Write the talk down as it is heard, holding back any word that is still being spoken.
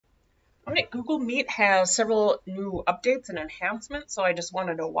All right, Google Meet has several new updates and enhancements, so I just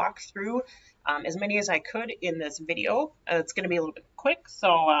wanted to walk through as many as I could in this video. It's going to be a little bit quick,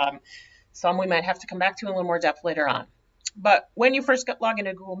 so some we might have to come back to in a little more depth later on. But when you first log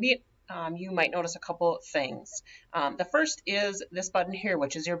into Google Meet, you might notice a couple things. The first is this button here,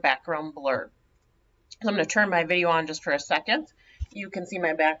 which is your background blur. So I'm going to turn my video on just for a second. You can see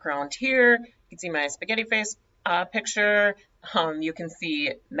my background here. You can see my spaghetti face picture. You can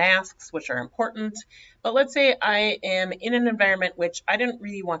see masks, which are important. But let's say I am in an environment which I didn't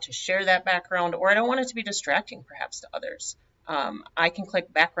really want to share that background, or I don't want it to be distracting perhaps to others. I can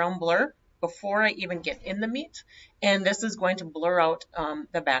click background blur before I even get in the Meet, and this is going to blur out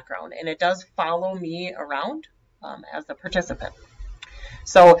the background, and it does follow me around as a participant.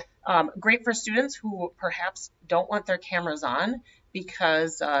 So great for students who perhaps don't want their cameras on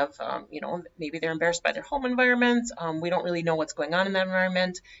because of, maybe they're embarrassed by their home environment. We don't really know what's going on in that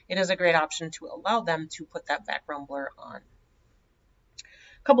environment. It is a great option to allow them to put that background blur on.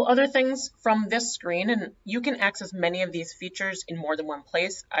 A couple other things from this screen, and you can access many of these features in more than one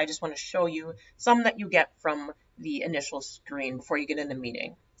place. I just want to show you some that you get from the initial screen before you get in the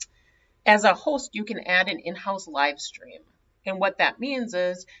meeting. As a host, you can add an in-house live stream. And what that means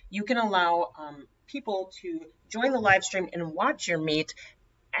is you can allow people to join the live stream and watch your Meet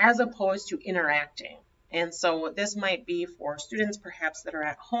as opposed to interacting. And so this might be for students perhaps that are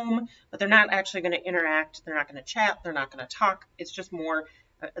at home, but they're not actually going to interact. They're not going to chat. They're not going to talk. It's just more,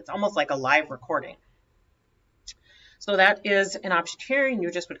 it's almost like a live recording. So that is an option here, and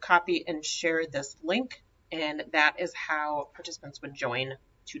you just would copy and share this link, and that is how participants would join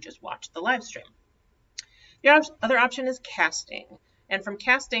to just watch the live stream. The other option is casting, and from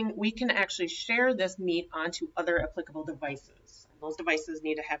casting we can actually share this Meet onto other applicable devices. And those devices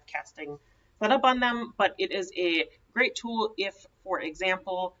need to have casting set up on them, but it is a great tool if, for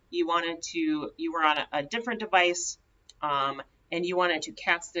example, you were on a different device and you wanted to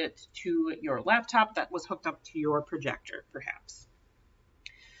cast it to your laptop that was hooked up to your projector, perhaps.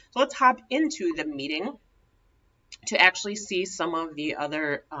 So let's hop into the meeting to actually see some of the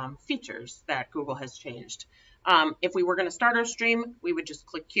other features that Google has changed. If we were going to start our stream, we would just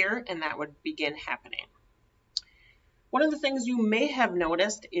click here and that would begin happening. One of the things you may have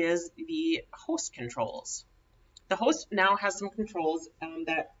noticed is the host controls. The host now has some controls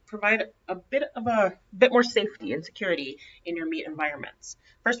that provide a bit more safety and security in your Meet environments.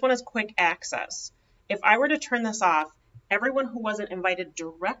 First one is quick access. If I were to turn this off, everyone who wasn't invited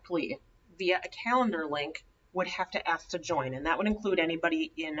directly via a calendar link would have to ask to join, and that would include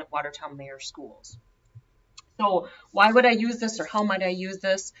anybody in Watertown Mayor Schools. So why would I use this, or how might I use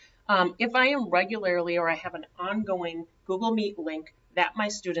this? If I am regularly, or I have an ongoing Google Meet link that my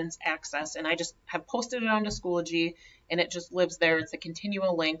students access, and I just have posted it onto Schoology, and it just lives there, it's a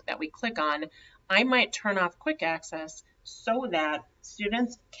continual link that we click on, I might turn off quick access so that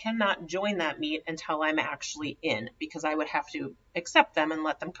students cannot join that Meet until I'm actually in, because I would have to accept them and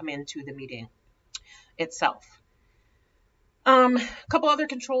let them come into the meeting itself. A couple other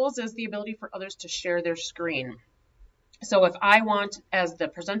controls is the ability for others to share their screen. So if I want, as the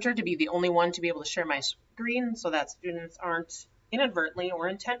presenter, to be the only one to be able to share my screen so that students aren't inadvertently or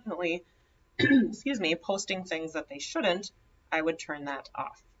intentionally, excuse me, posting things that they shouldn't, I would turn that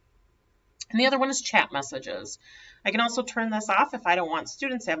off. And the other one is chat messages. I can also turn this off if I don't want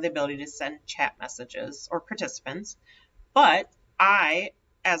students to have the ability to send chat messages, or participants, but I,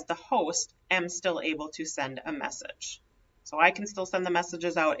 as the host, am still able to send a message. So I can still send the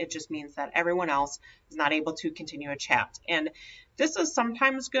messages out. It just means that everyone else is not able to continue a chat. And this is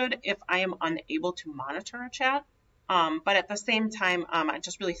sometimes good if I am unable to monitor a chat. But at the same time, I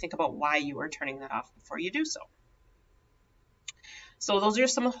just really think about why you are turning that off before you do so. So those are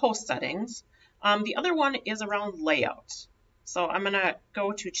some of the host settings. The other one is around layout. So I'm going to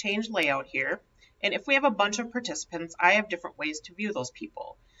go to change layout here. And if we have a bunch of participants, I have different ways to view those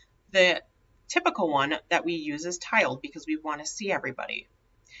people. The typical one that we use is tiled because we want to see everybody.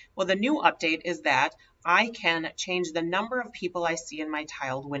 Well, the new update is that I can change the number of people I see in my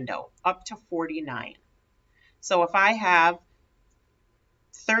tiled window up to 49. So if I have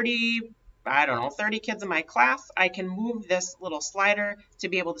 30 kids in my class, I can move this little slider to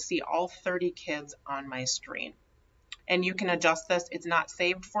be able to see all 30 kids on my screen. And you can adjust this. It's not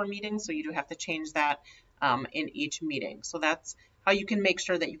saved for meetings, so you do have to change that in each meeting. So that's how you can make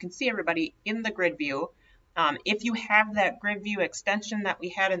sure that you can see everybody in the grid view. If you have that grid view extension that we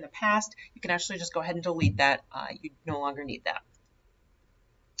had in the past, you can actually just go ahead and delete that. You no longer need that.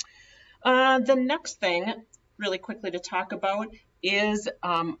 The next thing, really quickly to talk about, is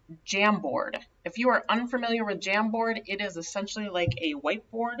Jamboard. If you are unfamiliar with Jamboard, it is essentially like a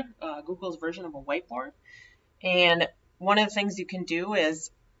whiteboard, Google's version of a whiteboard. And one of the things you can do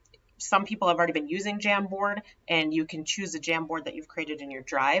is, some people have already been using Jamboard, and you can choose a Jamboard that you've created in your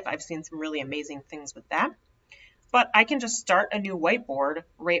drive. I've seen some really amazing things with that. But I can just start a new whiteboard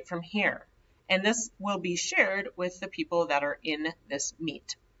right from here. And this will be shared with the people that are in this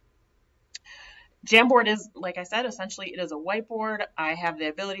meet. Jamboard is, like I said, essentially it is a whiteboard. I have the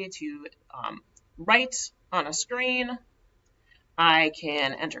ability to write on a screen. I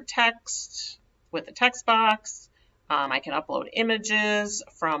can enter text with a text box. I can upload images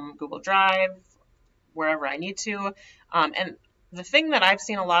from Google Drive, wherever I need to. And the thing that I've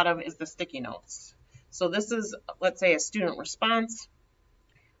seen a lot of is the sticky notes. So this is, let's say, a student response,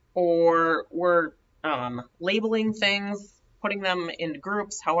 or we're labeling things, putting them in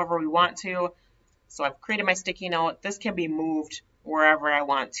groups however we want to. So I've created my sticky note. This can be moved wherever I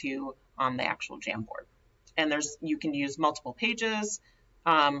want to on the actual Jamboard. And you can use multiple pages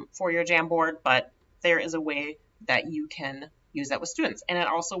for your Jamboard, but there is a way that you can use that with students. And it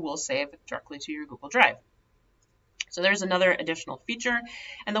also will save directly to your Google Drive. So there's another additional feature.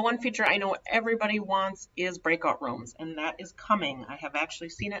 And the one feature I know everybody wants is breakout rooms, and that is coming. I have actually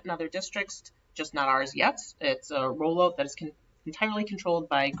seen it in other districts, just not ours yet. It's a rollout that is entirely controlled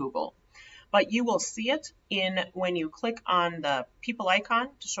by Google. But you will see it when you click on the people icon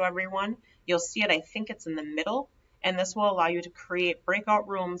to show everyone. You'll see it, I think it's in the middle, and this will allow you to create breakout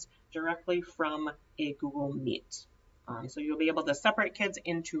rooms directly from a Google Meet. So you'll be able to separate kids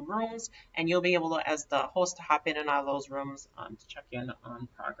into rooms, and you'll be able to, as the host, to hop in and out of those rooms to check in on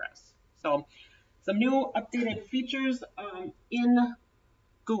progress. So some new updated features in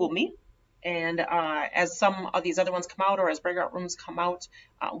Google Meet. And as some of these other ones come out, or as breakout rooms come out,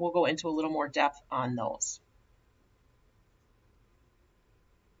 we'll go into a little more depth on those.